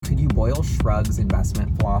boil Shrug's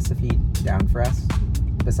investment philosophy down for us,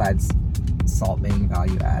 besides salt being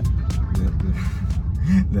value add?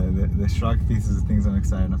 The Shrug thesis is things I'm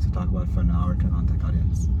excited enough to talk about for an hour to a non-tech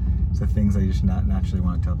audience. So things I just naturally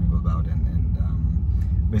want to tell people about, and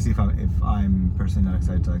basically if I'm personally not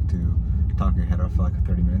excited to talk your head off for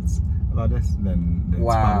 30 minutes about this, then it's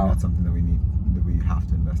probably not something that we have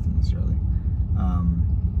to invest in necessarily.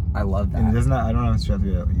 I love that. And it doesn't. I don't know if you have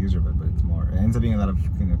to be a user of it, but it's more. It ends up being a lot of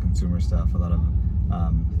consumer stuff, a lot of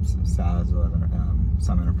SaaS, a lot of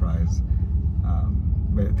some enterprise.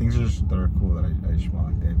 But things that are cool that I just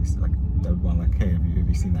want that would want hey, have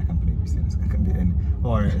you seen that company? Have you seen this company?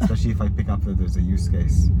 Or especially if I pick up that there's a use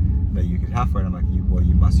case that you could have for it, I'm like,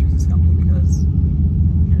 you must use this company because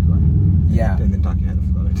here's why. And then talk your head off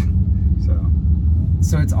about it.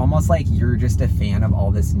 So it's almost like you're just a fan of all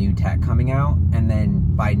this new tech coming out, and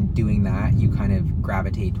then by doing that, you kind of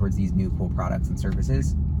gravitate towards these new cool products and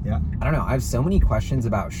services. Yeah. I don't know. I have so many questions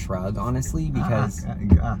about Shrug, honestly, because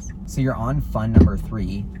ask. So you're on fund number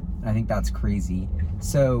 3, and I think that's crazy.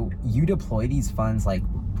 So you deploy these funds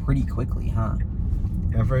pretty quickly, huh?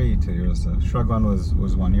 Every 2 years. So Shrug one was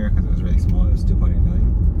 1 year because it was really small. It was 2.8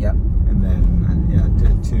 million. Yep. And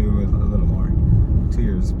then two, a little more. 2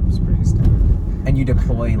 years was pretty standard. And you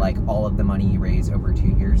deploy all of the money you raise over 2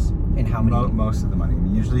 years? And how many? Most of the money.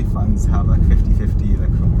 Usually funds have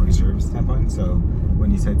 50-50 from a reserve standpoint. So when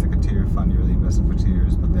you say it's a 2-year fund, you're really investing for 2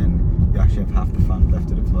 years, but then you actually have half the fund left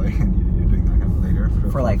to deploy, and you're doing that kind of later.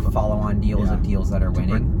 For follow-on deals of deals that are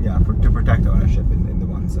winning? To protect ownership in the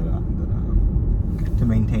ones that to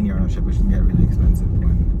maintain your ownership, which can get really expensive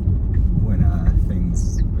when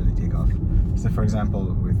things really take off. So for example,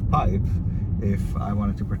 with Pipe, if I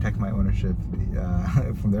wanted to protect my ownership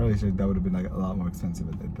from the early stage, that would have been a lot more expensive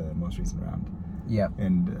at the most recent round. Yeah.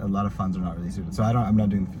 And a lot of funds are not really suited. So I'm not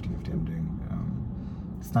doing the 50-50. I'm doing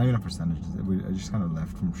it's not even a percentage. I just kind of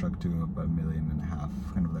left from Shrug 2 about $1.5 million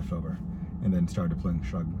kind of left over, and then started deploying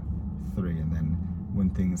Shrug 3, and then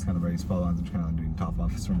when things kind of raise follow-ons, I'm just kind of doing top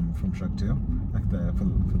offs from Shrug 2,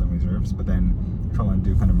 for the reserves. But then if I want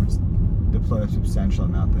to do deploy a substantial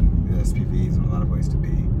amount, then the SPVs and a lot of ways to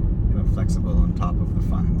be flexible on top of the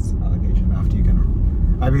fund's allocation. After you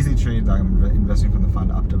I basically trade I'm investing from the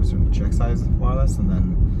fund up to a certain check size, more or less, and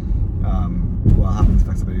then while having the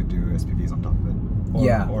flexibility to do SPVs on top of it,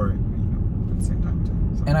 or at the same time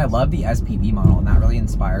too. So and I love the SPV model, and that really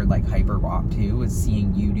inspired HyperWalk too, was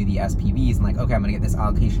seeing you do the SPVs and okay, I'm gonna get this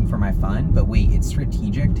allocation for my fund, but wait, it's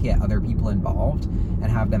strategic to get other people involved and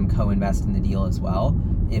have them co-invest in the deal as well,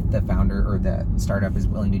 if the founder or the startup is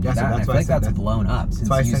willing to do that. And I feel that's blown up since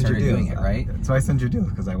you started doing it, right? That's why I send you deals,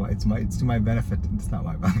 because it's to my benefit. It's not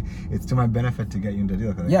my it's to my benefit to get you into a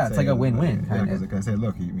deal. It's like a win-win. Because I say,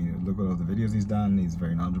 look at all the videos he's done. He's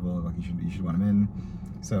very knowledgeable. You should want him in.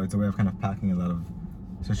 So it's a way of kind of packing a lot of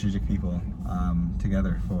strategic people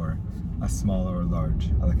together for a small or large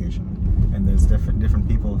allocation. And there's different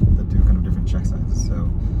people that do kind of different check sizes. So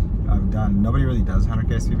nobody really does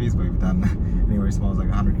 100K SPVs, but we've done anywhere as small as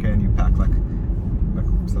 100K, and you pack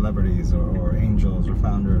celebrities or angels or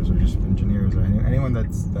founders or just engineers or anyone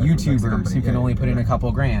that's YouTubers who can only put in a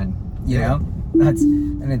couple grand, you know?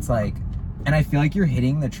 And I feel like you're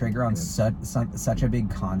hitting the trigger on such a big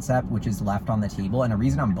concept, which is left on the table, and a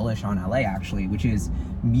reason I'm bullish on LA actually, which is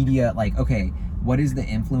media. Okay, what does the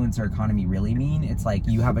influencer economy really mean? It's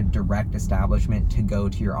you have a direct establishment to go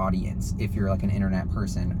to your audience if you're an internet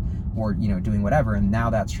person, or doing whatever, and now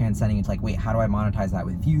that's transcending into wait, how do I monetize that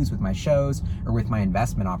with views, with my shows, or with my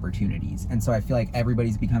investment opportunities? And so I feel like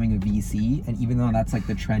everybody's becoming a VC, and even though that's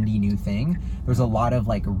the trendy new thing, there's a lot of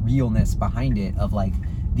realness behind it of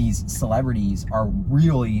these celebrities are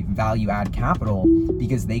really value add capital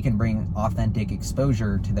because they can bring authentic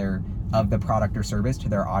exposure to of the product or service to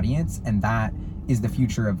their audience, and that is the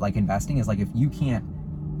future of investing. Is if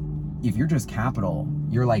you're just capital,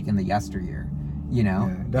 you're in the yesteryear,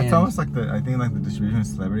 Yeah, that's almost I think the distribution of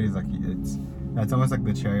celebrities, that's almost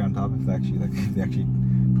the cherry on top if they actually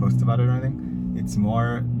post about it or anything. It's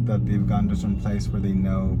more that they've gone to a certain place where they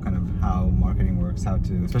know kind of how marketing works, how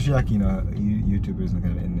to, especially YouTubers and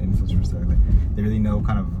kind of influencers, they really know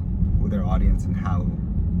kind of their audience and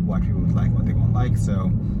what people would like, what they won't like.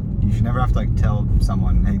 So you should never have to tell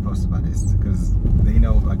someone, hey, post about this, because they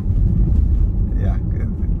know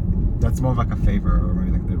that's more of a favor, or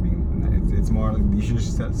maybe they're being. It's more you should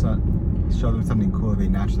just show them something cool they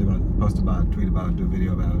naturally want to post about, tweet about, do a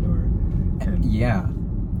video about,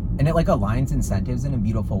 And it aligns incentives in a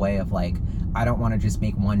beautiful way of I don't want to just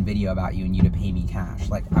make one video about you and you to pay me cash.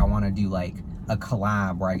 I want to do a a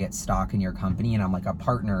collab where I get stock in your company and I'm like a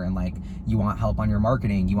partner, and like you want help on your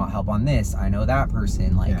marketing, you want help on this, I know that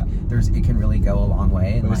person. Like it can really go a long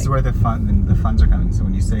way. And this is where the funds are coming. So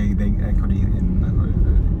when you say they equity in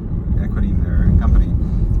their company,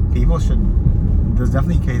 people should. There's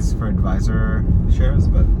definitely a case for advisor shares,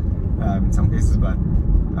 but in some cases, but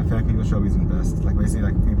I feel like people should always invest. Like basically,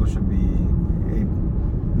 like people should be.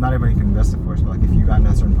 Not everybody can invest, of course, but like if you got to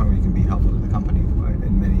a certain point where you can be helpful to the company,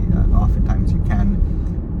 and many oftentimes you can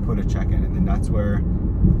put a check in, and then that's where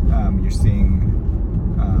you're seeing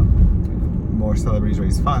more celebrities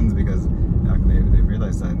raise funds because they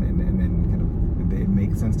realize that, and then kind of it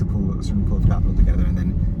makes sense to pull a certain pool of capital together and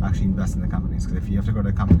then actually invest in the companies. Because if you have to go to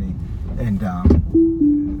a company and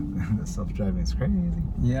the self-driving is crazy.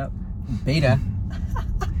 Yep. Beta.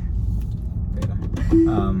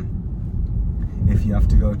 If you have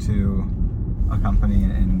to go to a company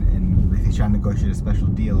and basically try to negotiate a special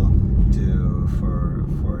deal for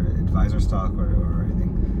advisor stock or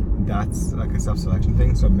anything, that's like a self-selection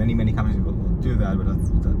thing. So many companies will do that, but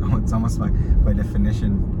it's almost like by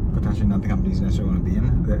definition potentially not the companies you necessarily want to be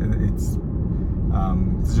in. It's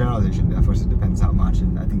a generalization. Of course, it depends how much,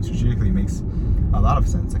 and I think strategically it makes a lot of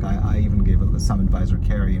sense. Like I even gave some advisor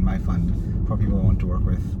carry in my fund for people I want to work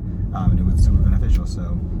with, and it was super beneficial.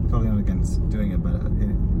 So totally not against doing it, but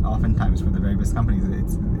oftentimes for the very best companies,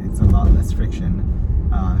 it's a lot less friction,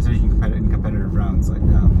 especially in competitive rounds like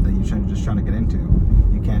that you're just trying to get into.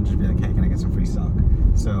 You can't just be like, hey, can I get some free stock?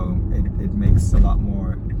 So it makes a lot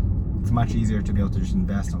more. It's much easier to be able to just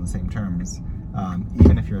invest on the same terms.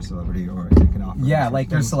 Even if you're a celebrity, or you can offer. Yeah, like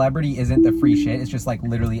your celebrity isn't the free shit. It's just like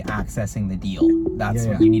literally accessing the deal. That's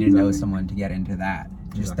what you need to know someone to get into that.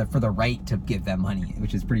 Just for the right to give them money,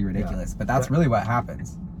 which is pretty ridiculous. But that's really what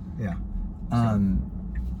happens. Yeah.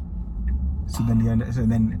 So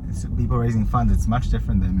then people raising funds, it's much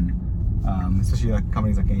different than, especially like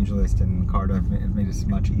companies like AngelList and Carta have made it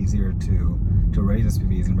much easier to raise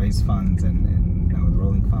SPVs and raise funds and with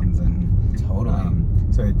rolling funds and totally.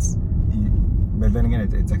 So it's. But then again,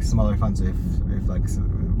 it's like smaller funds. So if like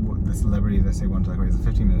the celebrity, let's say, want to like raise a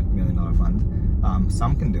 $15 million fund,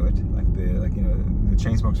 some can do it. Like the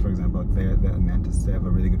Chainsmokers, for example, the Mantis, they have a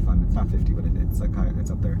really good fund. It's not 50, but it's like it's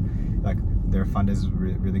up there. Like their fund is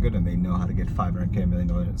really good, and they know how to get $500K, $1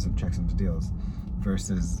 million checks into deals.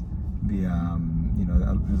 Versus the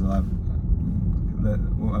there's a lot of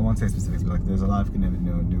I won't say specifics, but like there's a lot of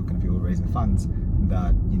new kind of people raising funds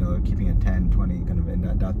that keeping it 10, 20 kind of,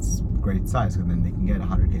 and that's great size, because then they can get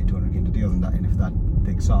 100K, 200K into deals, and if that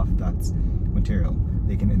takes off, that's material.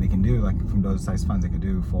 They can do, like, from those size funds, they could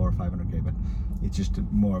do 400K or 500K, but it's just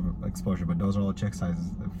more of exposure. But those are all check sizes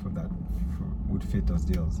would fit those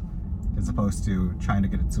deals, as opposed to trying to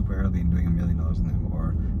get it super early and doing $1 million in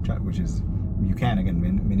them, which is, you can, again,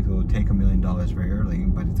 many people would take $1 million very early,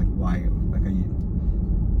 but it's like, why? Like,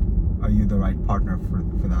 are you the right partner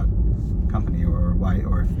for that company, or why?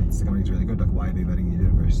 Or if the company's really good, like, why are they letting you do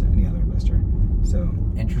it versus any other investor? So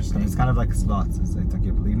interesting. It's kind of like slots. It's like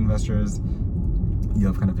you have lead investors, you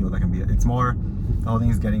have kind of people that can be. It's more, the whole thing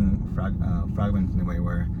is getting fragmented in a way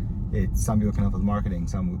where it's some people can help with marketing,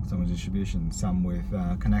 some with distribution, some with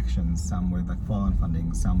connections, some with like follow-on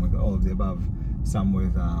funding, some with all of the above, some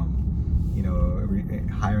with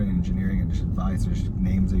hiring, engineering, and just advisors,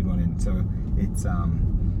 names that you want in. So it's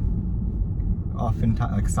often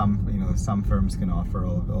like some firms can offer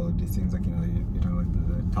all of these things, like you're talking like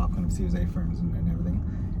the top kind of Series A firms and everything,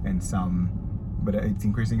 and some, but it's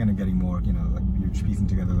increasingly kind of getting more like you're just piecing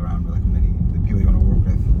together the round with like the people you want to work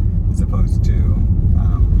with, as opposed to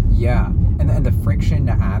and the friction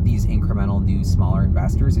to add these incremental new smaller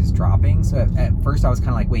investors is dropping. So at first I was kind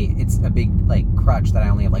of like, wait, it's a big like crutch that I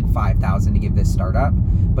only have like 5,000 to give this startup,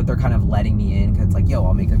 but they're kind of letting me in because it's like, yo,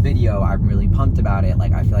 I'll make a video, I'm really pumped about it,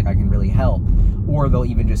 like I feel like I can really help. Or they'll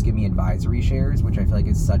even just give me advisory shares, which I feel like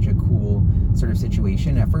is such a cool sort of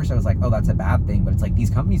situation. At first I was like, oh, that's a bad thing, but it's like these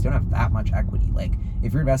companies don't have that much equity. Like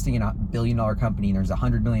if you're investing in a $1 billion company and there's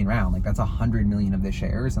 100 million round, like that's 100 million of the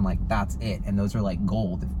shares, and like that's it. And those are like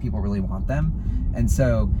gold if people really want them. And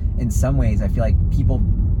so in some ways I feel like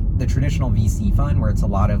the traditional VC fund, where it's a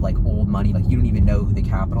lot of like old money, like you don't even know who the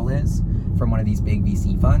capital is from one of these big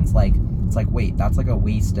VC funds, like it's like, wait, that's like a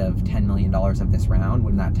waste of $10 million of this round,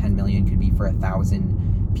 when that 10 million could be for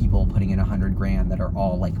 1,000 people putting in 100 grand that are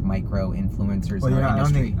all like micro influencers in our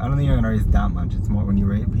industry. I don't think you're gonna raise that much. It's more when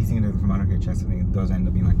you're piecing into from 100K checks, I think those end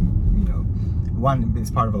up being like, one is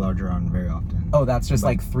part of a larger round very often. Oh, that's just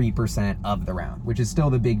like 3% of the round, which is still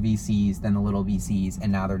the big VCs, then the little VCs,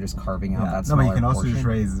 and now they're just carving out that smaller portion. But you can also just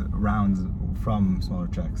raise rounds from smaller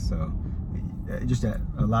checks. So just a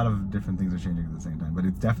lot of different things are changing at the same time. But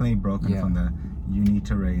it's definitely broken Yeah. from the you need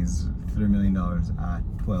to raise $3 million at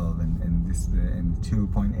 12, and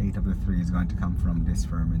 2.8 of the 3 is going to come from this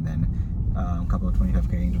firm, and then a couple of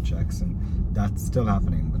 25K angel checks, and that's still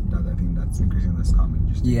happening. But I think that's increasingly less common.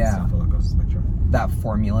 Just simple across the spectrum. That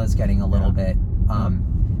formula is getting a little bit.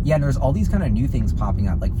 Yeah, and there's all these kind of new things popping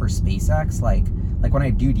up, like for SpaceX, like when I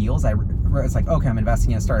do deals, it's like, okay, I'm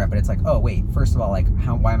investing in a startup, but it's like, oh wait, first of all, like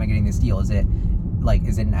why am I getting this deal? Is it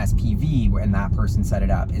an SPV and that person set it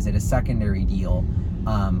up? Is it a secondary deal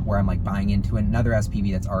where I'm like buying into another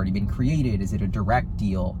SPV that's already been created? Is it a direct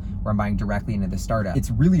deal where I'm buying directly into the startup? It's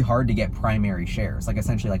really hard to get primary shares. Like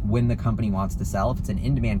essentially, like when the company wants to sell, if it's an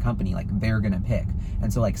in-demand company, like they're gonna pick.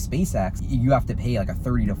 And so like SpaceX, you have to pay like a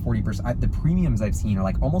 30 to 40%. The premiums I've seen are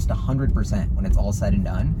like almost 100% when it's all said and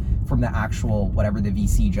done from the actual whatever the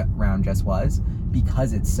VC round just was,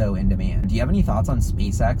 because it's so in demand. Do you have any thoughts on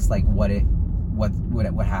SpaceX? Like what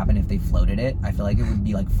would happen if they floated it? I feel like it would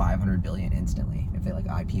be like 500 billion instantly if they like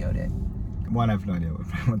IPO'd it. One, I have no idea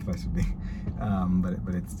what the price would be,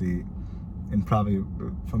 but it's and probably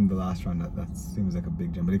from the last round that seems like a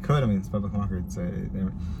big jump. But it could. I mean, it's public market.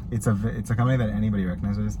 It's a company that anybody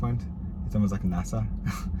recognizes at this point. It's almost like NASA.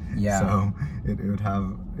 Yeah. So it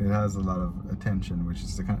has a lot of attention, which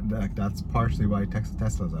is that's partially why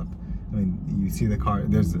Tesla's up. I mean, you see the car.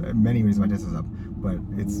 There's many reasons why Tesla's up, but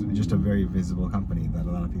it's just a very visible company that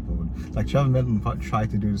a lot of people would like. Trevor Milton tried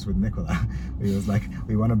to do this with Nikola. He was like,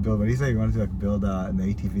 "We want to build." What do you say? We wanted to like build an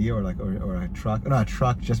ATV or a truck. No, a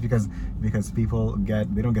truck, just because people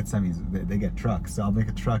they don't get semis, they get trucks. So I'll make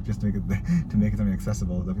a truck just to make it something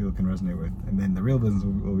accessible that people can resonate with. And then the real business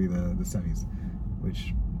will be the semis,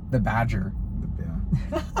 which the Badger.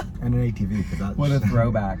 Yeah, and an ATV. Cause what a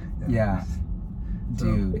throwback. Yeah. So,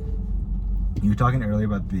 dude. You were talking earlier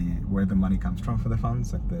about where the money comes from for the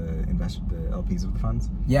funds, like the LPs of the funds.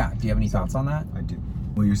 Yeah. Do you have any thoughts on that? I do.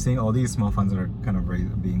 Well, you're seeing all these small funds that are kind of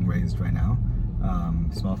being raised right now.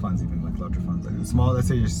 Small funds, even like larger funds. Like small, let's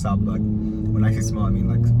say you're sub, like when I say small, I mean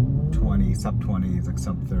like 20, sub 20, it's like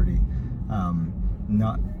sub 30.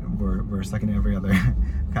 We're like in every other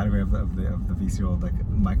category of the VC world. Like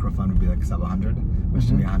micro fund would be like sub 100, which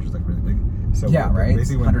to me 100 is like really big. So yeah, right.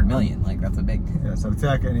 Basically 100 million, like that's a big. Yeah, so it's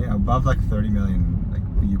like above like 30 million, like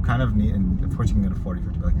you kind of need, and of course you can get a 40,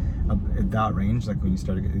 50, but like at that range, like when you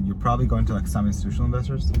start, you're probably going to like some institutional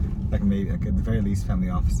investors, like maybe like at the very least family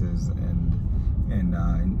offices and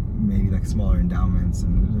maybe like smaller endowments,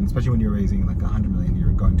 and especially when you're raising like 100 million,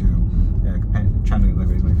 you're going to trying to like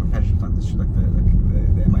raise money from pension funds. It's like the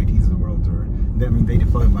MITs of the world, I mean they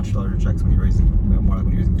deploy much larger checks when you're raising more like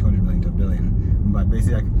when you're raising 200 million to $1 billion, but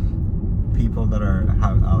basically like people that are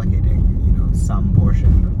allocating some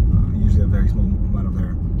portion, usually a very small amount of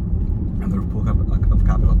their pool of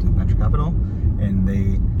capital to venture capital, and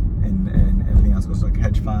everything else goes to like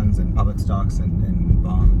hedge funds and public stocks and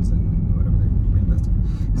bonds and whatever they're investing.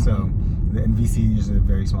 So and VC usually a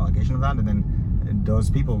very small allocation of that, and then those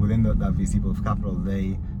people within that VC pool of capital,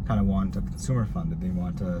 they kind of want a consumer fund, and they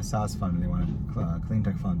want a SaaS fund, and they want a clean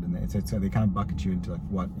tech fund, and so they kind of bucket you into like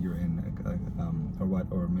what you're in,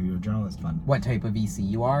 or maybe you're a journalist fund. What type of VC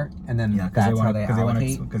you are, and then yeah, that's how they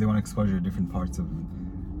allocate. Because they want exposure to different parts of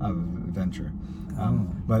venture.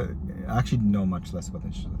 But I actually know much less about the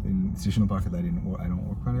institutional market. I don't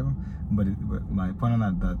work for any of them. But my point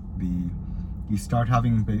on that you start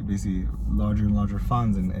having basically larger and larger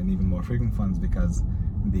funds and even more frequent funds, because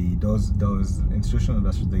those institutional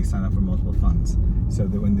investors, they sign up for multiple funds, so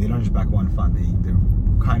that when they don't just back one fund, they're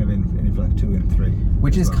kind of in for like 2 and 3,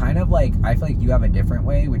 which is kind of like, I feel like you have a different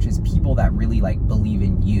way, which is people that really like believe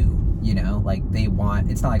in you, like they want,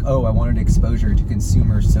 it's not like, oh, I wanted exposure to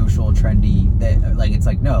consumer, social, trendy, that like, it's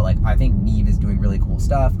like, no, like I think Neve is doing really cool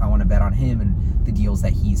stuff, I want to bet on him and the deals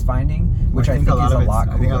that he's finding, which I think is a lot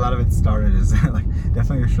cooler. I think a lot of it started as like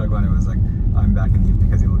definitely a Shrug one. It was like, I'm backing Neve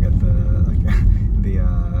because he will get the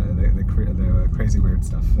crazy weird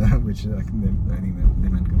stuff, which I think they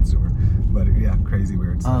meant consumer, but yeah, crazy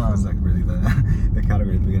weird stuff was like really the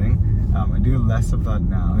category at the beginning. I do less of that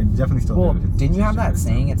now. I definitely still do it. Didn't you have that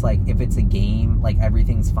saying? It's like if it's a game, like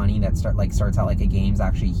everything's funny. That starts out like a game's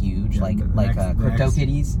actually huge, yeah, like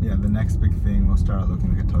CryptoKitties. Yeah, the next big thing will start out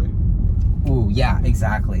looking like a toy. Ooh, yeah,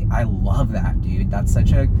 exactly. I love that, dude. That's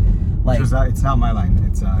such a like. It's not my line.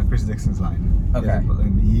 It's Chris Dixon's line. Okay.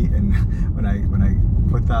 And when I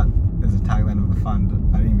put that as a tagline of the fund,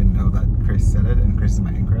 I didn't even know that Chris said it, and Chris is my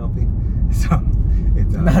anchor LP. So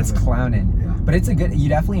that's clowning. Yeah. But it's you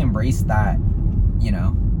definitely embrace that,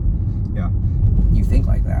 Yeah. You think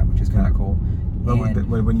like that, which is kind of cool. But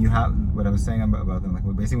And when you have, what I was saying about them, like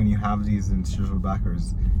basically when you have these institutional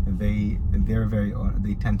backers, they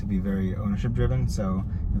tend to be very ownership driven. So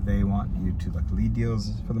they want you to like lead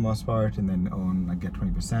deals for the most part, and then own like get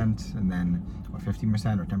 20%, and then or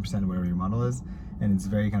 15% or 10%, whatever your model is. And it's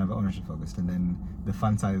very kind of ownership focused. And then the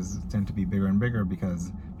fund sizes tend to be bigger and bigger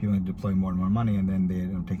because people need to deploy more and more money, and then they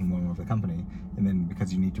end up taking more and more of the company. And then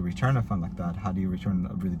because you need to return a fund like that, how do you return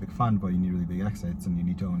a really big fund? Well, you need really big exits, and you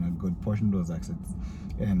need to own a good portion of those exits.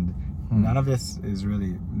 And none of this is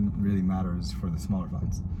really matters for the smaller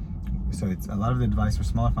funds. So it's a lot of the advice for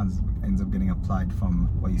smaller funds ends up getting applied from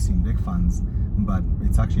what you see in big funds, but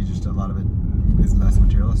it's actually just a lot of it is less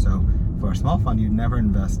material. So for a small fund, you'd never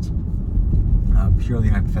invest, purely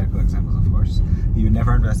hypothetical examples, of course, you would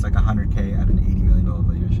never invest like 100K at an $80 million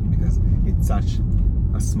valuation because it's such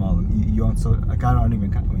a small, you own, so like I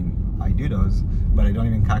mean, I do those, but I don't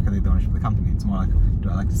even calculate the ownership of the company. It's more like, do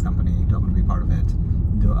I like this company? Do I want to be part of it?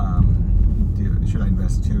 Should I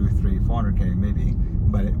invest 2, 3, 400K? Maybe,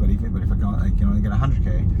 but if I can only get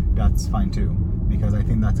 100K, that's fine too, because I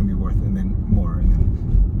think that's gonna be worth, and then more,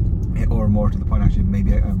 or more to the point actually,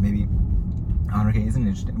 maybe 100K isn't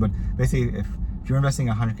interesting, but basically if you're investing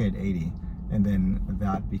 100K at 80, and then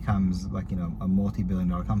that becomes like, you know, a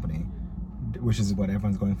multi-billion-dollar company, which is what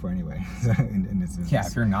everyone's going for anyway. in this business. yeah,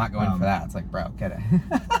 if you're not going for that, it's like, bro, get it.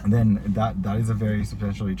 And then that is a very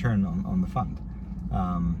substantial return on the fund.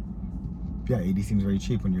 Yeah, 80 seems very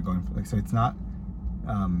cheap when you're going for, like, so it's not,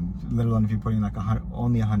 let alone if you're putting like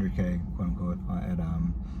only 100K, quote unquote,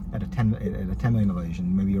 at a 10 million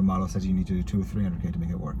valuation. Maybe your model says you need to do 200 or 300K to make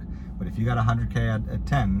it work. But if you got 100K at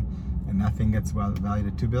 10, and that thing gets valued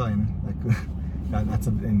at 2 billion, like that's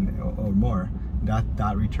or more,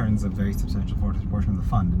 that returns a very substantial portion of the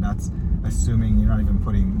fund, and that's assuming you're not even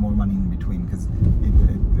putting more money in between, because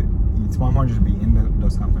it's more important to be in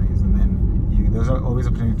those companies, and then there's always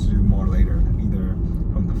opportunity to do more later, either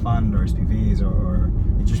from the fund or SPVs, or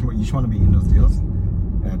you just want to be in those deals,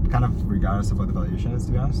 kind of regardless of what the valuation is,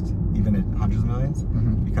 to be honest, even at hundreds of millions,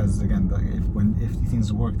 because again, if these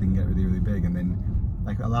things work, they can get really, really big, and then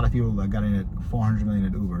like a lot of people that got in at 400 million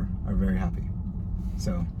at Uber are very happy.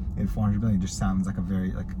 So in 400 million just sounds like a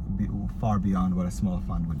very far beyond what a small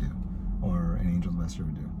fund would do or an angel investor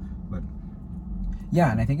would do. But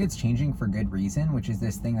yeah, and I think it's changing for good reason, which is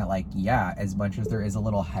this thing that, like, yeah, as much as there is a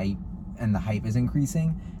little hype and the hype is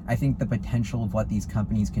increasing, I think the potential of what these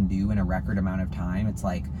companies can do in a record amount of time, it's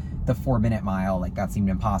like the 4-minute mile, like that seemed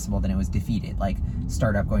impossible, then it was defeated. Like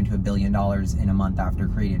startup going to $1 billion in a month after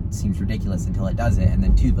created seems ridiculous until it does it, and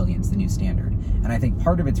then 2 billion is the new standard. And I think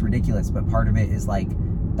part of it's ridiculous, but part of it is like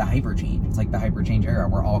the hyper change. It's like the hyper change era.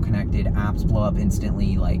 We're all connected, apps blow up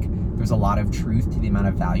instantly. Like there's a lot of truth to the amount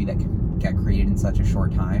of value that can get created in such a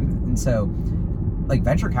short time. And so like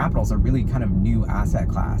venture capital is a really kind of new asset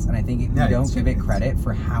class, and I think we don't give it credit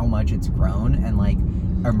for how much it's grown and like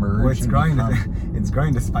emerged. Well, it's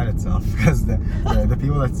growing despite itself, because the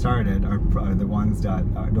people that started are the ones that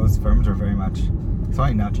those firms are very much. It's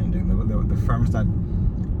only now changing. The firms that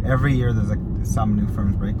every year there's like some new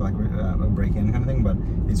firms break in kind of thing, but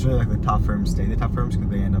it's really like the top firms stay the top firms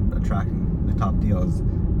because they end up attracting the top deals,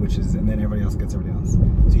 and then everybody else gets everybody else.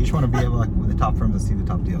 So you just want to be able, like, with the top firms to see the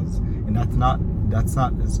top deals, and that's not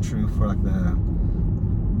as true for like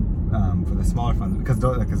for the smaller funds, because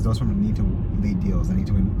those firms need to lead deals. They need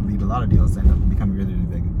to lead a lot of deals to end up becoming really, really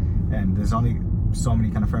big, and there's only so many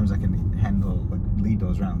kind of firms that can handle, like, lead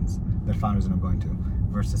those rounds that founders end up going to.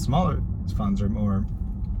 Versus smaller funds are more,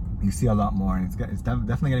 you see a lot more, and it's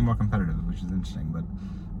definitely getting more competitive, which is interesting. But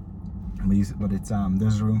it's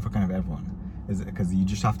there's room for kind of everyone. Because you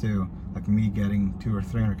just have to, like me getting 200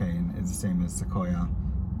 or 300K is the same as Sequoia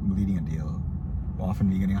leading a deal. Often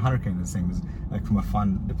me getting 100K is the same as, like, from a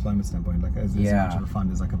fund deployment standpoint, like as much of a fund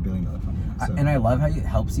is like $1 billion fund. Yeah. So. And I love how it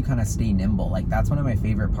helps you kind of stay nimble. Like that's one of my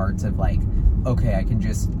favorite parts of, like, okay, I can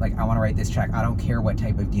just, like, I want to write this check. I don't care what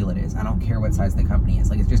type of deal it is. I don't care what size the company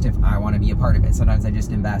is. Like, it's just if I want to be a part of it. Sometimes I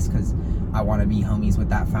just invest because I want to be homies with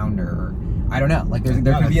that founder, or I don't know. Like there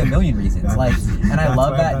could be a million reasons. Like, and I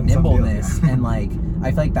love that nimbleness. And like, I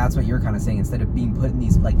feel like that's what you're kind of saying. Instead of being put in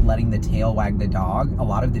these, like, letting the tail wag the dog, a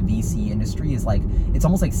lot of the VC industry is like, it's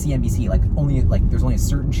almost like CNBC. Like there's only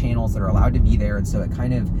certain channels that are allowed to be there, and so it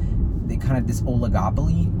kind of this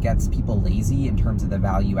oligopoly gets people lazy in terms of the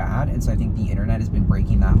value add. And so I think the internet has been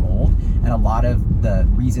breaking that mold, and a lot of the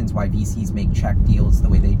reasons why VCs make check deals the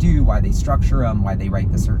way they do, why they structure them, why they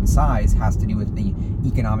write the certain size, has to do with the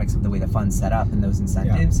economics of the way the fund's set up and those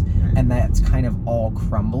incentives. Yeah. And that's kind of all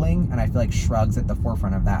crumbling, and I feel like Shrug's at the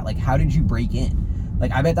forefront of that. Like, how did you break in?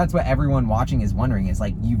 Like, I bet that's what everyone watching is wondering, is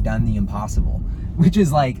like, you've done the impossible. which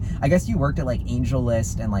is like, I guess you worked at like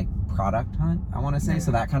AngelList and like Product Hunt, I want to say. Yeah.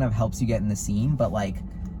 So that kind of helps you get in the scene. But like,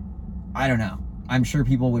 I don't know. I'm sure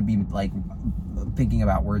people would be like thinking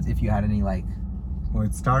about words if you had any like. Well,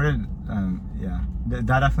 it started, that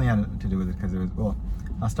definitely had to do with it because it was, well,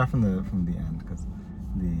 I'll start from the end because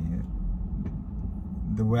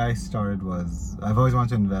the way I started was, I've always wanted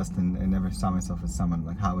to invest and never saw myself as someone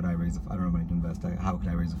like, how would I raise I don't know money to invest, how could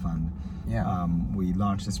I raise a fund? Yeah. We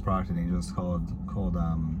launched this product at Angels called I think they call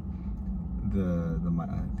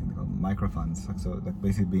them microfunds. So like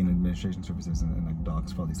basically being administration services and like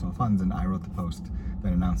docs for all these small funds. And I wrote the post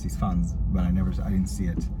that announced these funds, but I didn't see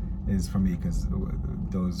it is for me because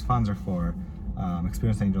those funds are for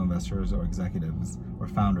experienced angel investors or executives or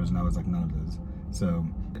founders, and I was like none of those. So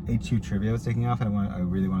HU Trivia was taking off, and I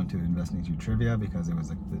really wanted to invest in HU Trivia because it was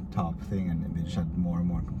like the top thing, and they just had more and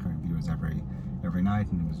more concurrent viewers every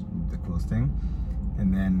night, and it was the coolest thing.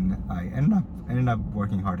 And then I ended up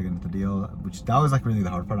working hard to get into the deal, which that was like really the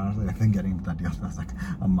hard part, honestly. I think getting into that deal, that was like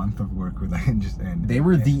a month of work with like they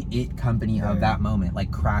were the it company of that moment, like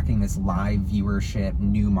cracking this live viewership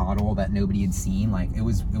new model that nobody had seen. Like it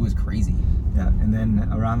was crazy. Yeah, and then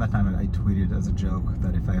around that time I tweeted as a joke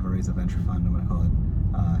that if I ever raise a venture fund, I'm gonna call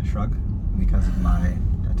it Shrug because of my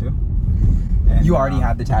tattoo. And, you already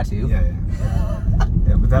had the tattoo? Yeah.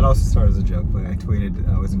 Yeah, but that also started as a joke. But I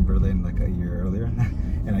tweeted, I was in Berlin like a year earlier,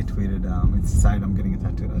 and I tweeted, it's decided I'm getting a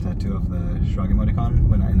tattoo of the Shrug emoticon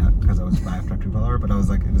because I was a Live tattoo follower. But I was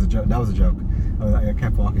like, it was a joke. That was a joke. I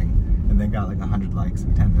kept walking, and then got like 100 likes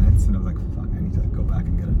in 10 minutes, and I was like, fuck, I need to go back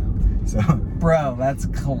and get it now. So, bro, that's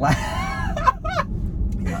class.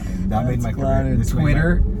 Yeah, and that made my career. This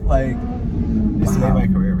Twitter, this made my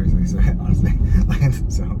career basically. So honestly,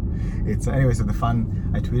 so it's anyway. So the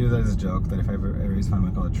fund, I tweeted that as a joke that if I ever raise fund, I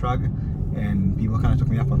would call it Shrug, and people kind of took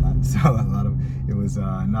me up on that. So a lot of it was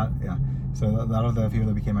So a lot of the people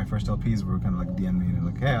that became my first LPs were kind of like DMing me and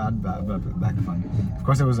like, hey, I'd back the fund. Of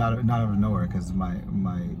course, it was not out of nowhere because I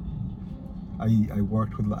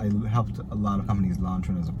helped a lot of companies launch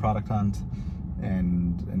when it was a Product Hunt.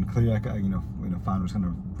 And clearly, like founders kind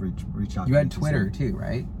of reach out. You had Twitter too,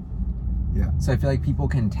 right? Yeah. So I feel like people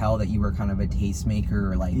can tell that you were kind of a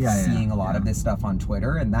tastemaker, like seeing a lot of this stuff on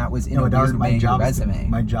Twitter, and that was in a weird way in your resume.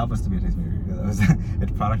 My job was to be a tastemaker. I was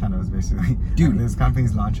at Product Hunt. I was basically this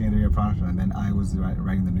company's launching a product, and then I was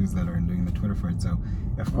writing the newsletter and doing the Twitter for it. So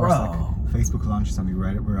of course, like Facebook launched something,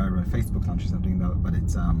 Facebook launches something, but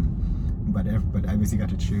it's but I basically got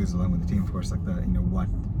to choose along with the team, of course, like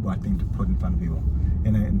what thing to put in front of people,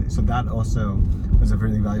 and so that also was a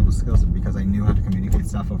really valuable skill set because I knew how to communicate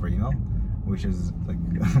stuff over email, which is like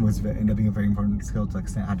ended up being a very important skill to like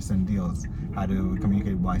how to send deals, how to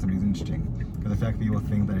communicate why something's interesting. Because I feel like people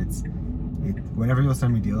think that whenever people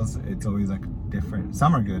send me deals, it's always like different.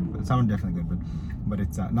 Some are good, but some are definitely good, but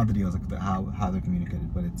it's not the deals, like how they're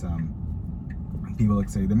communicated, but it's people like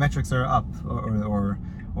say the metrics are up or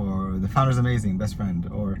the founder's amazing, best friend,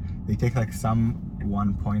 or they take like some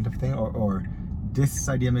one point of thing, or this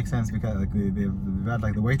idea makes sense because like they've had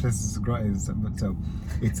like the waitlist is growing, so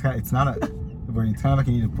it's not where it's kind of like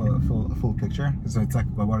you need to pull a full picture. So it's like,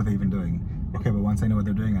 but what are they even doing? Okay, but once I know what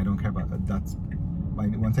they're doing, I don't care about that.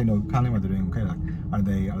 Once I know kind of what they're doing, okay, like are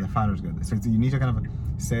the founders good? So you need to kind of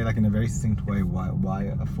say like in a very succinct way why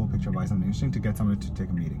a full picture of why something interesting to get someone to take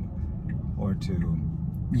a meeting or to.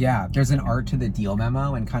 Yeah, there's an art to the deal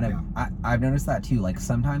memo, and kind of I've noticed that too. Like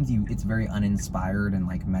sometimes it's very uninspired and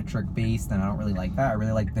like metric based, and I don't really like that. I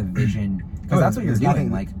really like the vision because that's what you're doing.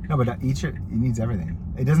 But each it needs everything.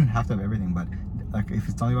 It doesn't have to have everything, but like if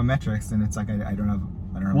it's only about metrics, then it's like I don't have.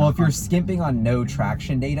 Well, if you're skimping on no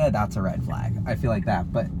traction data, that's a red flag. I feel like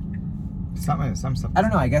that, but some stuff. I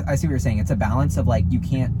don't know. I guess I see what you're saying. It's a balance of like you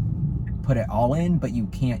can't put it all in, but you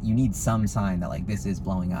need some sign that like this is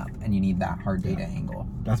blowing up, and you need that hard data angle.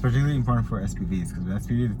 That's particularly important for SPVs because with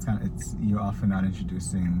SPV, you're often not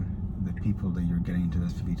introducing the people that you're getting into the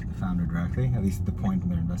SPV to the founder directly, at least at the point when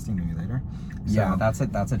they're investing, maybe later. So,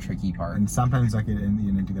 that's a tricky part. And sometimes like you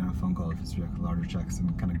need to get on a phone call if it's like larger checks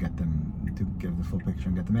and kind of get them to give the full picture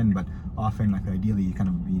and get them in. But often, like ideally, you kind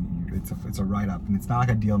of it's a write up, and it's not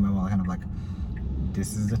like a deal memo, kind of like.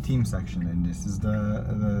 This is the team section, and this is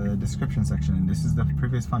the description section, and this is the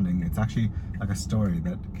previous funding. It's actually like a story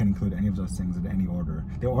that can include any of those things in any order.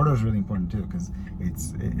 The order is really important too, because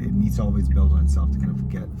it needs to always build on itself to kind of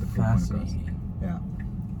get the full point across. Yeah.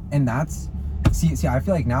 And that's see, I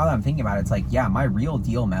feel like now that I'm thinking about it, it's like my real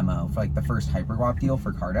deal memo for like the first Hyperguap deal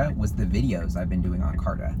for Carta was the videos I've been doing on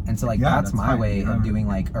Carta, and so like that's my way of doing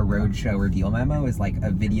like a roadshow or deal memo is like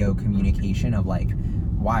a video communication of like.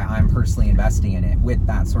 Why I'm personally investing in it with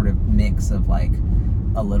that sort of mix of like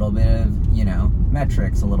a little bit of, you know,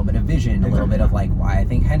 metrics, a little bit of vision, a little bit of like why I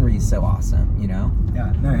think Henry's so awesome, you know?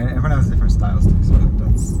 Yeah, no, everyone has different styles too, so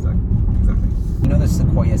that's like, exactly. You know the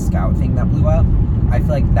Sequoia Scout thing that blew up? I feel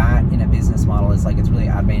like that in a business model is like, it's really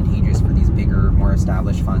advantageous for these bigger, more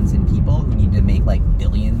established funds and people who need to make like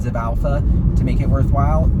billions of alpha to make it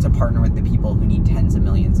worthwhile, to partner with the people who need tens of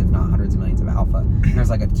millions, if not hundreds of millions of alpha. And there's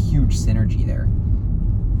like a huge synergy there.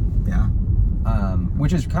 Yeah.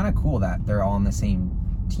 Which is kind of cool that they're all on the same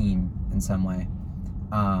team in some way.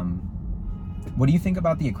 What do you think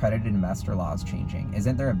about the accredited investor laws changing?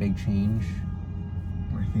 Isn't there a big change?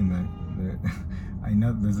 I think that I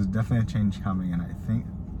know there's definitely a change coming, and I think,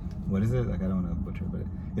 what is it? Like, I don't want to butcher it, but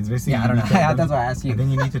it's basically... Yeah, I don't know. That's why I asked you. I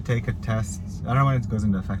think you need to take a test. I don't know when it goes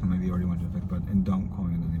into effect, maybe it already went into effect, but, and don't quote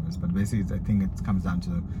me on any of this, but basically I think it comes down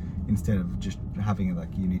to, instead of just having it like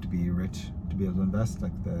you need to be rich to be able to invest,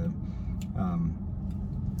 like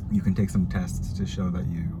you can take some tests to show that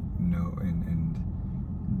you know and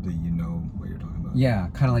that you know what you're talking about. Yeah,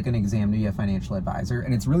 kind of like an exam to be a financial advisor.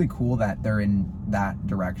 And it's really cool that they're in that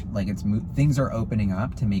direction. Like things are opening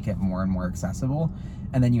up to make it more and more accessible.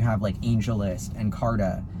 And then you have like AngelList and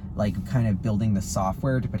Carta, like kind of building the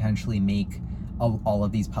software to potentially make all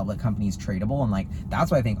of these public companies tradable. And like, that's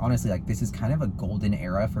why I think honestly, like this is kind of a golden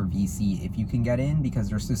era for VC if you can get in, because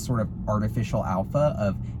there's this sort of artificial alpha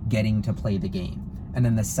of getting to play the game. And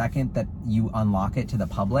then the second that you unlock it to the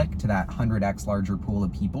public, to that 100x larger pool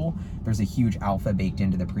of people, there's a huge alpha baked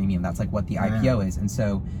into the premium. That's like what the IPO is. And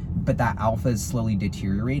so, but that alpha is slowly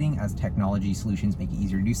deteriorating as technology solutions make it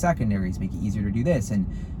easier to do secondaries, make it easier to do this. And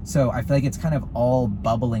so I feel like it's kind of all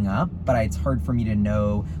bubbling up, but it's hard for me to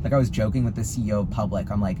know. Like I was joking with the CEO of Public.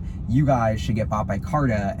 I'm like, you guys should get bought by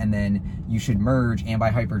Carta, and then you should merge and buy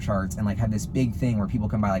Hypercharts and like have this big thing where people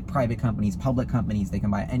can buy like private companies, public companies, they can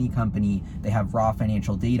buy any company. They have raw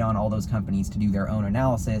financial data on all those companies to do their own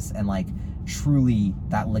analysis, and like truly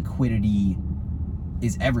that liquidity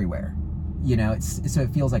is everywhere. You know, so it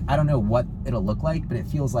feels like, I don't know what it'll look like, but it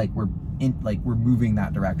feels like we're moving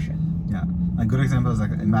that direction. Yeah, a good example is like,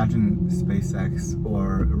 imagine SpaceX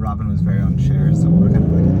or Robinhood's very own shares, or kind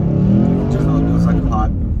of like just all those like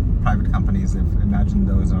hot private companies. If imagine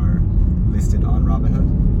those are listed on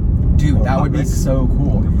Robinhood, dude, that would be so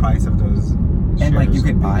cool. The price of those and like you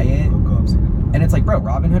could buy it, go up significantly. And it's like, bro,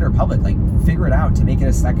 Robinhood or Public, like figure it out to make it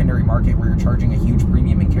a secondary market where you're charging a huge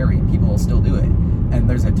premium and carry, and people will still do it. And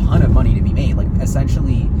there's a ton of money to be made. Like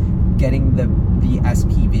essentially getting the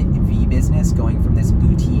SPV business going from this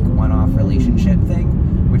boutique one-off relationship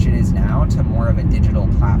thing, which it is now, to more of a digital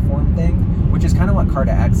platform thing, which is kind of what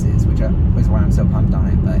Carta X is, which is why I'm so pumped on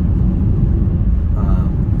it. But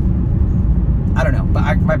I don't know.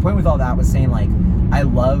 But my point with all that was saying, like, I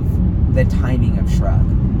love the timing of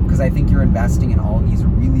Shrug, because I think you're investing in all of these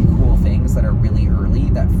really cool things that are really early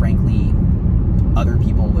that frankly other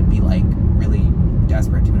people would be like really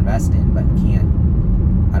desperate to invest in but can't.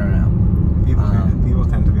 I don't know. People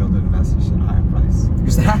tend to be able to invest at a higher price.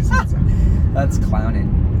 That's clowning.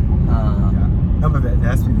 Yeah. No, but the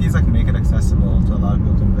SPVs like make it accessible to a lot of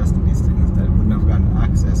people to invest in these things that wouldn't have gotten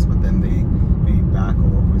access, but then they may back or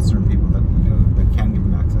work with certain people that that can give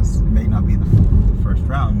them access. It may not be the first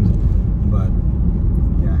round, but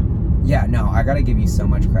yeah. Yeah, no, I gotta give you so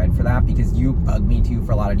much credit for that, because you bug me too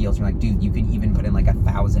for a lot of deals. You're like, dude, you can even put in like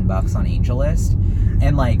 $1,000 on AngelList,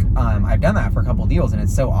 and like I've done that for a couple deals, and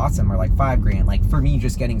it's so awesome. Or like $5,000. Like for me,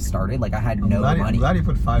 just getting started, like I had no money. I'm glad you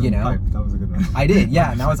put $5,000 in pipe. That was a good one. I did,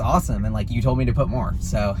 yeah, and that was awesome. And like you told me to put more,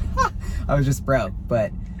 so I was just broke.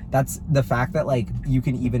 But that's the fact that like you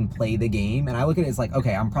can even play the game, and I look at it as like,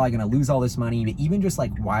 okay, I'm probably gonna lose all this money, but even just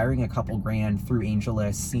like wiring a couple grand through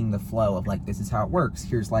AngelList, seeing the flow of like, this is how it works.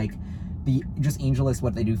 Here's like just AngelList,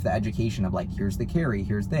 what they do for the education of like, here's the carry,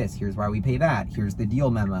 here's this, here's why we pay that, here's the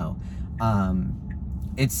deal memo.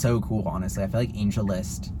 It's so cool, honestly. I feel like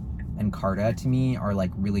AngelList and Carta to me are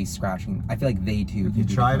like really scratching. I feel like they too. Have you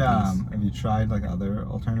tried like other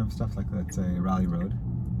alternative stuff, like let's say Rally Road?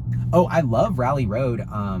 Oh, I love Rally Road,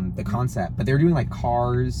 the concept, but they're doing like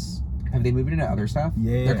cars. Have they moved into other stuff?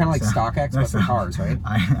 Yeah, they're kind of like StockX, but for cars, right?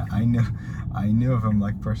 I knew of them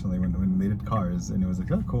like personally when they did cars, and it was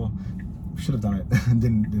like, oh, cool. Should have done it.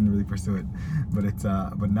 didn't really pursue it, but it's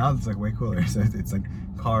but now it's like way cooler. So it's like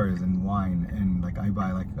cars and wine, and like I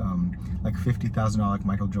buy like $50,000 like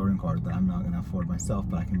Michael Jordan card that I'm not gonna afford myself,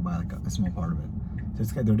 but I can buy like a small part of it.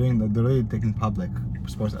 So they're really taking public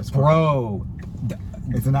sports. Bro,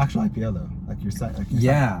 it's an actual IPO though. Like your site.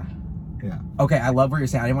 Yeah. Yeah. Okay, I love what you're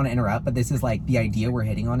saying. I didn't want to interrupt, but this is like the idea we're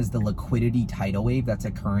hitting on is the liquidity tidal wave that's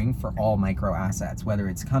occurring for all micro assets, whether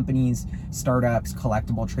it's companies, startups,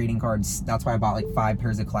 collectible trading cards. That's why I bought like 5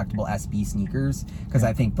 pairs of collectible SB sneakers, because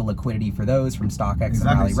I think the liquidity for those from StockX and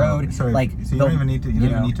Valley Road, So like you don't even need to. You don't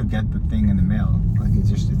even need to get the thing in the mail. Like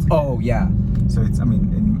it's. Oh yeah. So it's. I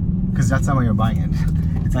mean, because that's not when you're buying it.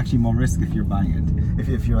 It's actually more risk if you're buying it.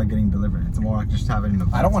 If you're like getting delivered, it's more like just have it in the.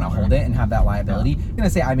 I don't want to hold it and have that liability. I'm gonna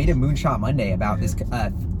say I made a Moonshot Monday about this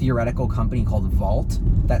theoretical company called Vault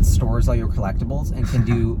that stores all your collectibles and can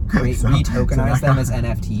re-tokenize them as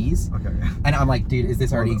NFTs. Okay. And I'm like, dude, is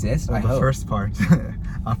this already exist? Well, I the hope. first part,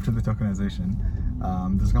 after the tokenization,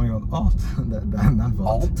 there's a company called Alt, not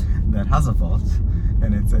Vault, Alt? that has a vault,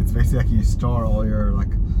 and it's basically like you store all your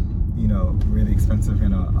like, you know, really expensive, you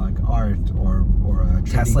know, like art or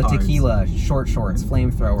Tesla cards. tequila, short shorts,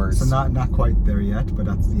 flamethrowers. So not quite there yet, but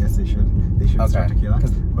that's yes they should Okay. store tequila.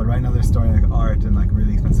 But right now they're storing like art and like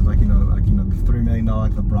really expensive the $3 million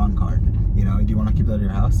like LeBron card. You know, do you want to keep that at your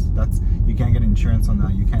house? You can't get insurance on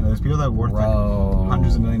that. You can't. There's people that are worth like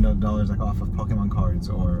hundreds of millions of dollars like off of Pokemon cards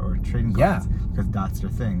or trading cards because that's their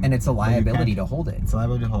thing. And it's a liability to hold it. It's a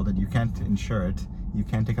liability to hold it. You can't insure it. You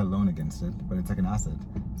can't take a loan against it, but it's like an asset.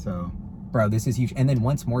 So. Bro, this is huge. And then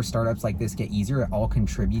once more startups like this get easier, it all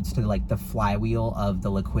contributes to like the flywheel of the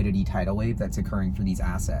liquidity tidal wave that's occurring for these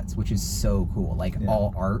assets, which is so cool. Like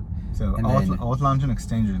all art. So Alt launched an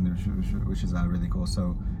exchange, which is really cool.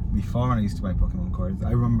 So before when I used to buy Pokemon cards,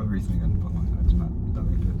 I remember recently getting Pokemon cards, not that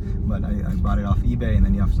into it, but I bought it off eBay, and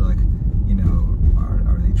then you have to like, you know,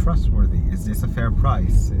 are they trustworthy? Is this a fair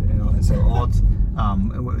price? You know, and so Alt,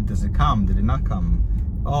 does it come? Did it not come?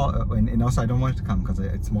 And also I don't want it to come because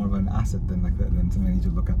it's more of an asset than something I need to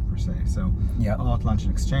look at per se. So Alt launched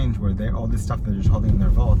an exchange where all this stuff they're just holding in their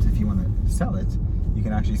vault. If you want to sell it, you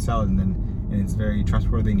can actually sell it, and it's very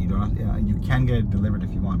trustworthy. And you don't, you can get it delivered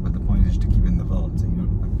if you want, but the point is just to keep it in the vault so you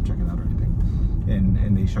don't like check it out or anything.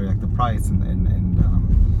 And they show you like the price and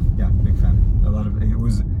yeah, big fan.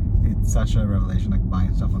 It's such a revelation like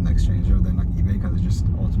buying stuff on the exchange rather than like eBay because it's just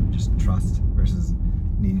ultimately just trust versus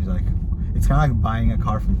needing to like. It's kind of like buying a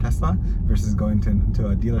car from Tesla versus going to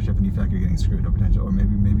a dealership and you feel like you're getting screwed or potential, or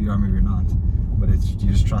maybe you are, maybe you're not. But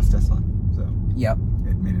you just trust Tesla. So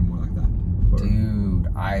it made it more like that. Dude,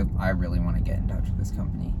 I really want to get in touch with this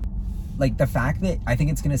company. Like the fact that I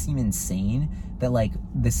think it's gonna seem insane that like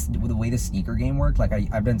the way the sneaker game worked, like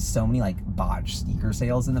I've done so many like botched sneaker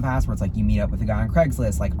sales in the past where it's like you meet up with a guy on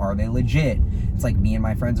Craigslist, like are they legit? It's like me and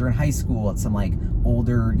my friends are in high school, it's some like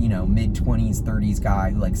older, you know, mid-20s 30s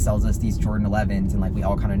guy who like sells us these Jordan 11s and like we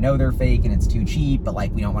all kind of know they're fake and it's too cheap, but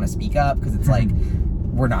like we don't want to speak up because it's like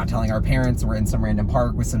we're not telling our parents, we're in some random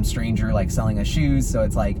park with some stranger like selling us shoes. So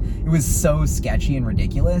it's like, it was so sketchy and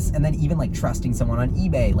ridiculous. And then even like trusting someone on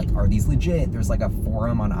eBay, like, are these legit? There's like a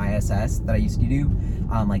forum on ISS that I used to do,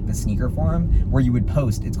 like the sneaker forum, where you would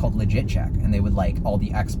post, it's called Legit Check. And they would like, all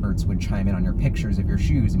the experts would chime in on your pictures of your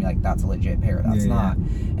shoes and be like, that's a legit pair, that's not.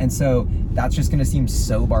 And so that's just gonna seem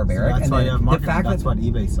so barbaric. So that's and why then you have the fact that's that what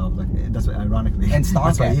eBay sold. Like that's what, ironically. And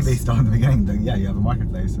StockX. That's what eBay sold in the beginning. You have a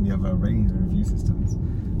marketplace and you have a rating and review systems.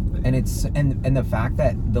 And it's and the fact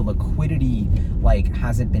that the liquidity like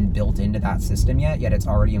hasn't been built into that system yet it's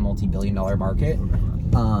already a multi-billion-dollar market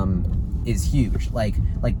is huge. Like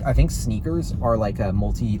I think sneakers are like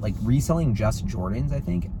reselling just Jordans, I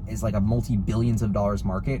think, is like a multi-billions of dollars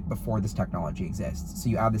market before this technology exists.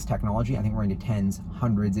 So you add this technology, I think we're into tens,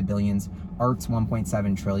 hundreds of billions. Art's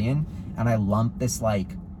 1.7 trillion, and I lump this like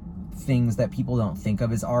things that people don't think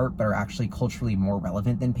of as art but are actually culturally more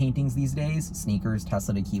relevant than paintings these days: sneakers,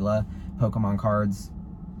 Tesla tequila, Pokemon cards,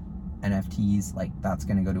 NFTs. Like that's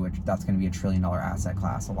gonna be a $1 trillion asset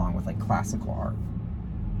class along with like classical art,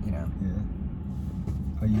 you know.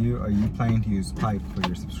 Are you planning to use Pipe for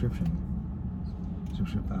your subscription?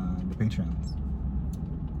 The Patreons.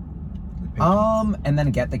 And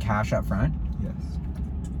then get the cash up front? Yes.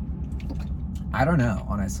 I don't know,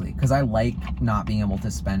 honestly, because I like not being able to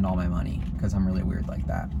spend all my money because I'm really weird like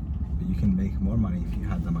that. But you can make more money if you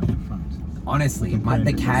had the money up front. Honestly,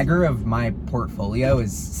 the CAGR of my portfolio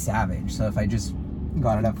is savage. So if I just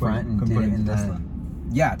got it up front and did it in Tesla.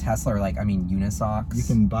 Tesla, or like, I mean, Unisocks. You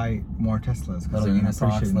can buy more Teslas. Little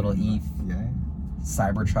Unisocks, little ETH. Yeah.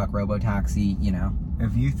 Cybertruck, Robotaxi, you know.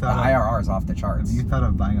 If you thought the IRR is off the charts. Have you thought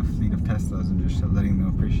of buying a fleet of Teslas and just letting them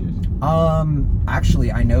appreciate?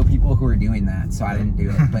 Actually, I know people who are doing that, so I didn't do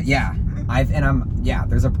it. But yeah, I think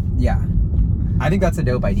that's a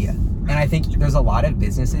dope idea. And I think there's a lot of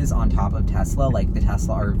businesses on top of Tesla, like the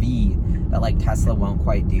Tesla RV, that like Tesla won't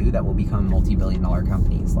quite do, that will become multi-billion-dollar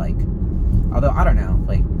companies. Like, although I don't know,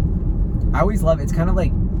 like I always love, it's kind of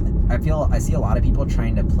like I see a lot of people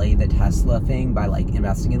trying to play the Tesla thing by like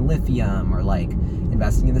investing in lithium or like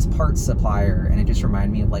investing in this parts supplier, and it just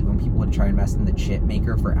reminded me of like when people would try to invest in the chip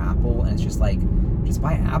maker for Apple, and it's just like, just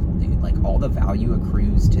buy Apple, dude. Like all the value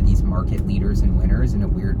accrues to these market leaders and winners in a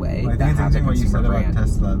weird way. Well, I think it's interesting what you said about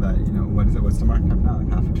Tesla, that, you know, what is it? What's the market cap now? Like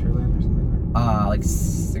 $500 billion or something? Like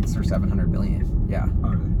 600 or 700 billion. Yeah. Oh,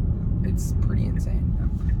 really? It's pretty insane. Yeah.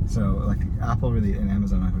 So like Apple really, and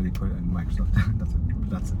Amazon really put, and Microsoft,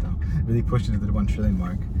 that's it though, really pushed it to the 1 trillion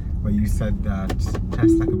mark. But you said that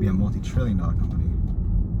Tesla could be a multi-trillion-dollar company.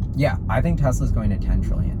 Yeah, I think Tesla's going to 10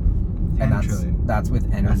 trillion. 10 trillion. That's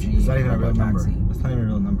with energy. That's not even a real number. taxi. That's not even a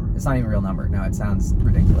real number. It's not even a real number. No, it sounds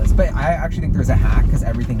ridiculous. But I actually think there's a hack, because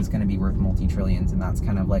everything's going to be worth multi-trillions, and that's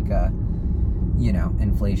kind of like a, you know,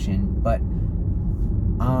 inflation. But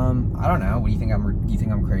I don't know. What do you think? Do you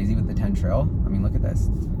think I'm crazy with the 10 trill? I mean, look at this.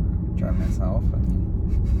 Drive myself. I mean,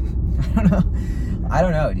 I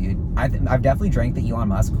don't know, dude. I've definitely drank the Elon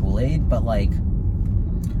Musk Kool-Aid, but like,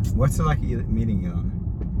 what's it like meeting Elon?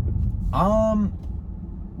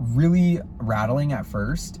 Really rattling at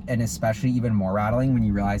first, and especially even more rattling when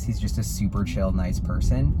you realize he's just a super chill, nice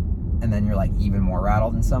person, and then you're like even more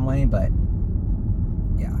rattled in some way. But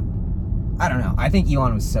yeah, I don't know. I think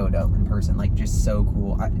Elon was so dope in person, like just so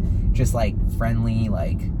cool, just like friendly,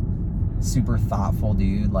 like super thoughtful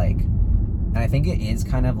dude, like. And I think it is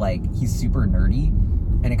kind of like, he's super nerdy,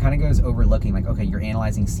 and it kind of goes overlooking, like, okay, you're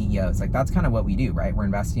analyzing CEOs. Like, that's kind of what we do, right? We're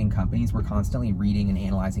investing in companies. We're constantly reading and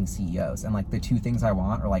analyzing CEOs. And, like, the two things I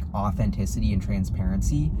want are, like, authenticity and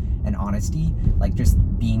transparency and honesty. Like, just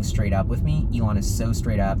being straight up with me. Elon is so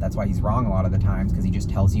straight up. That's why he's wrong a lot of the times, because he just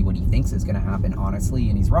tells you what he thinks is going to happen honestly,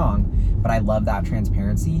 and he's wrong. But I love that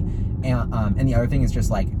transparency. And the other thing is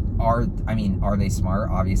just, like, are they smart?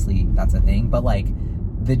 Obviously, that's a thing. But, like,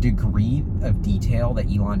 the degree of detail that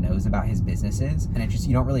Elon knows about his businesses, and it just,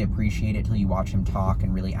 you don't really appreciate it till you watch him talk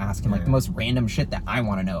and really ask him like the most random shit that I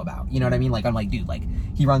want to know about. You know what I mean? Like, I'm like, dude, like,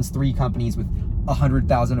 he runs 3 companies with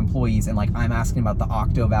 100,000 employees, and like, I'm asking about the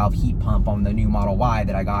Octovalve heat pump on the new Model Y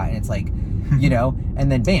that I got, and it's like, you know,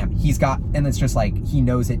 and then bam, and it's just like, he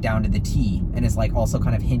knows it down to the T, and is like also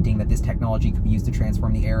kind of hinting that this technology could be used to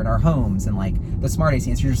transform the air in our homes, and like the smart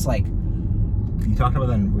AC. It's just like, you talked about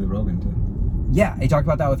that with Rogan too. Yeah, I talked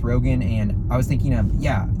about that with Rogan, and I was thinking of,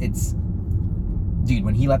 dude,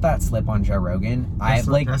 when he let that slip on Joe Rogan, I've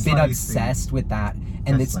like been obsessed with that.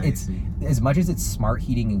 And it's as much as it's smart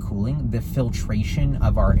heating and cooling, the filtration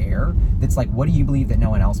of our air, that's like, what do you believe that no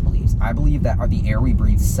one else believes? I believe that the air we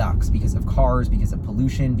breathe sucks because of cars, because of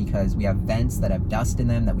pollution, because we have vents that have dust in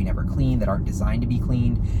them that we never clean, that aren't designed to be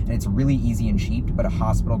cleaned. And it's really easy and cheap to put a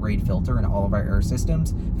hospital grade filter in all of our air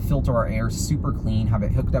systems, filter our air super clean, have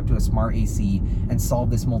it hooked up to a smart AC, and solve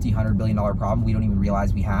this multi-$100 billion problem we don't even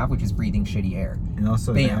realize we have, which is breathing shitty air. And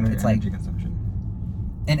also bam, the it's energy like, consumption.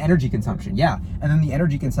 And energy consumption, yeah. And then the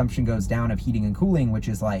energy consumption goes down of heating and cooling, which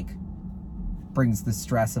is like, brings the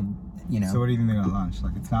stress of, you know. So what do you think they're gonna launch?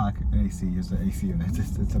 Like, it's not like an AC, it's an AC unit.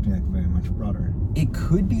 It's something like very much broader. It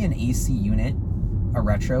could be an AC unit, a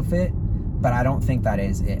retrofit, but I don't think that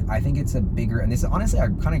is it. I think it's a bigger, and this, honestly,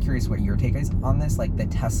 I'm kind of curious what your take is on this, like the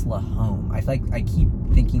Tesla home. I feel like I keep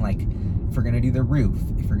thinking, like, if you're gonna do the roof,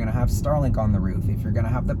 if you're gonna have Starlink on the roof, if you're gonna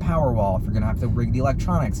have the Powerwall, if you're gonna have to rig the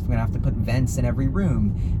electronics, if you're gonna have to put vents in every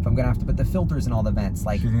room, if I'm gonna have to put the filters in all the vents,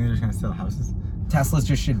 like, do you think they're just gonna sell houses? Teslas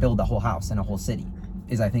just should build a whole house in a whole city,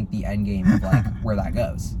 is I think the end game of like where that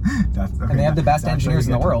goes. And they have the best engineers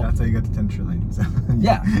in the world. That's how you get to 10 trillion. So.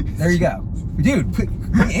 Yeah, there you go. Dude,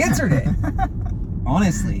 we answered it.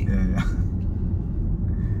 Honestly. Yeah.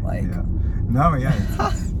 Like. Yeah. No, yeah.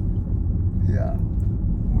 Yeah.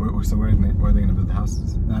 So where are they going to build the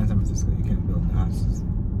houses? Not in San Francisco. You can't build the houses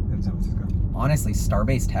in San Francisco. Honestly,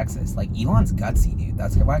 Starbase, Texas. Like, Elon's gutsy, dude.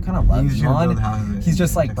 That's why I kind of love Elon. He's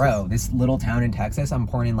just like, Texas. Bro, this little town in Texas, I'm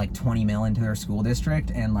pouring in like 20 mil into their school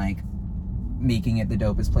district and like making it the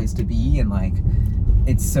dopest place to be. And like,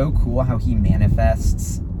 it's so cool how he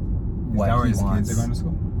manifests what he wants. Is that where his kids are going to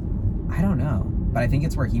school? I don't know. But I think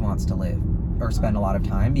it's where he wants to live or spend a lot of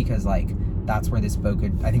time, because like, that's where this boat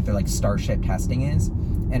could, I think they're like Starship testing is.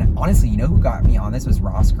 And honestly, you know who got me on this was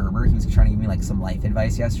Ross Gerber. He was trying to give me like some life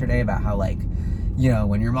advice yesterday about how, like, you know,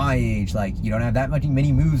 when you're my age, like, you don't have that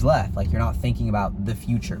many moves left. Like, you're not thinking about the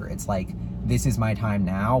future. It's like, this is my time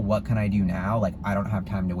now. What can I do now? Like, I don't have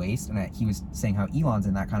time to waste. And he was saying how Elon's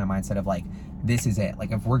in that kind of mindset of like, this is it.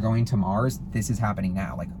 Like, if we're going to Mars, this is happening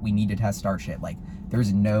now. Like, we need to test Starship. Like,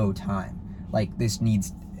 there's no time. Like, this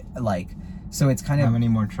needs, like, so it's kind of. How many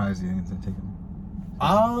more tries do you think it's going to take him?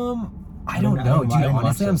 I don't know, dude.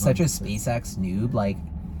 Honestly, I'm such a SpaceX noob. Like,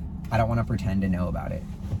 I don't want to pretend to know about it.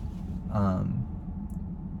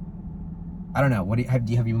 I don't know. What have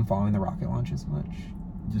you been following the rocket launches much?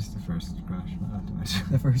 Just the first crash, not too much.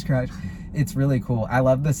 The first crash. It's really cool. I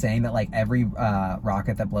love the saying that like every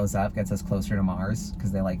rocket that blows up gets us closer to Mars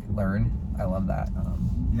because they like learn. I love that.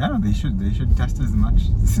 Yeah, they should test as much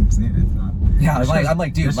as it's needed. Yeah, I'm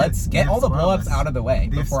like, dude, let's get all the blowups out of the way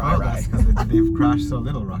before I ride. Because they've crashed so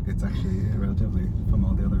little rockets actually, relatively, from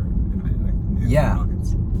all the other new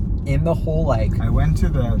rockets. In the whole like, I went to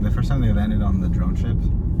the first time they landed on the drone ship.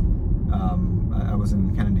 I was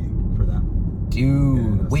in Kennedy for that.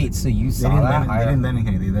 Dude, wait, so you saw that? They didn't land in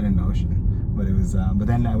Kennedy. They landed in the ocean. But it was. But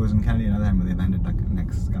then I was in Kennedy another time when they landed like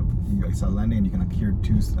next. You saw landing and you can like hear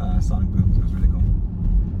two sonic booms. It was really cool.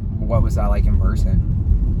 What was that like in person?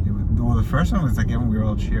 Well, the first one was like we were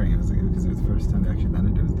all cheering. It was like, because it was the first time they actually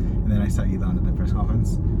landed. And then I saw Elon at the press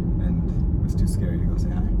conference, and it was too scary to go say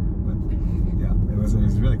hi. But yeah, it was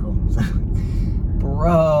really cool.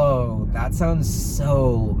 Bro, that sounds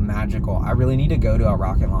so magical. I really need to go to a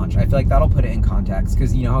rocket launch. I feel like that'll put it in context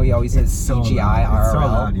because you know how he always says CGI IRL. It's so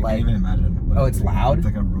loud. You like, can't even imagine. Oh, it's loud. It's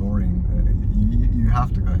like a roaring. You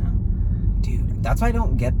have to go. Yeah. Dude, that's why I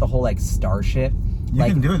don't get the whole like Starship. You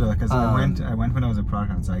can do it though, because I went when I was a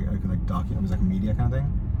product, so I could like document. It was like media kind of thing,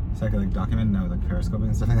 so I could like document, and I was like periscoping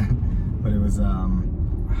and stuff like that. But it was but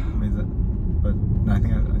no, I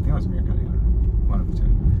think it was Meerkat, one of the two.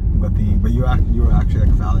 But you were actually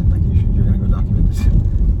like valid, like you're gonna go document this.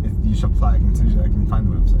 You should apply. I can find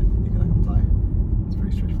the website. You can like apply. It's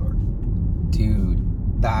pretty straightforward.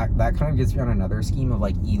 Dude, that kind of gets me on another scheme of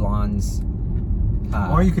like Elon's.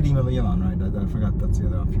 Or you could email Elon, right? I forgot that's the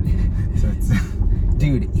other option. So it's.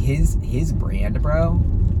 Dude, his brand, bro,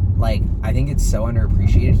 like, I think it's so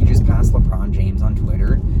underappreciated. He just passed LeBron James on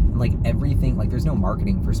Twitter, and like everything, like there's no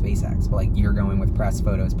marketing for SpaceX, but like you're going with press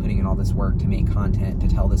photos, putting in all this work to make content, to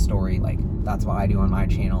tell the story. Like that's what I do on my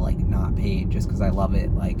channel, like not paid, just because I love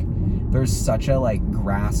it. Like there's such a like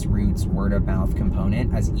grassroots word of mouth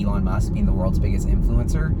component as Elon Musk being the world's biggest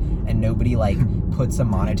influencer, and nobody like puts a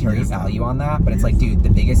monetary value on that. But it's like, dude, the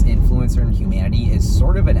biggest influencer in humanity is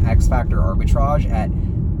sort of an X factor arbitrage at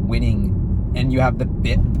winning, and you have the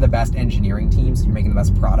best engineering teams, so you're making the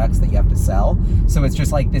best products that you have to sell. So it's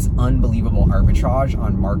just like this unbelievable arbitrage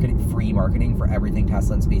on free marketing for everything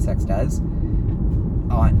Tesla and SpaceX does.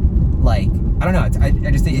 On like, I don't know,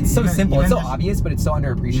 I just think it's so simple, it's so obvious, but it's so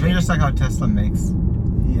underappreciated. Even just like how Tesla makes,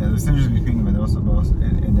 the synergies between them, and also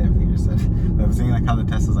in everything you just said. I was saying like how the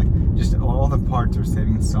Tesla's like just all the parts are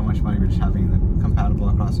saving so much money by just having them compatible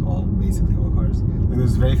across basically all cars. Like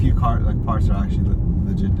there's very few parts that are actually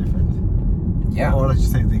legit different. Yeah. Or let's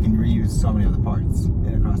just say they can reuse so many of the parts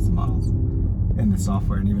across the models in the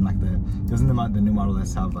software, and even like doesn't the new Model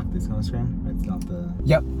S have like this kind of screen? It's not the.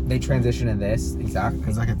 Yep, they transition to this exactly.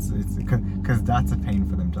 Because like because that's a pain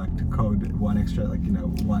for them to like to code one extra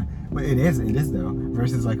one. But it is though,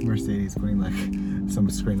 versus like Mercedes putting like some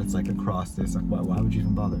screen that's like across this. Like why would you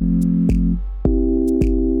even bother?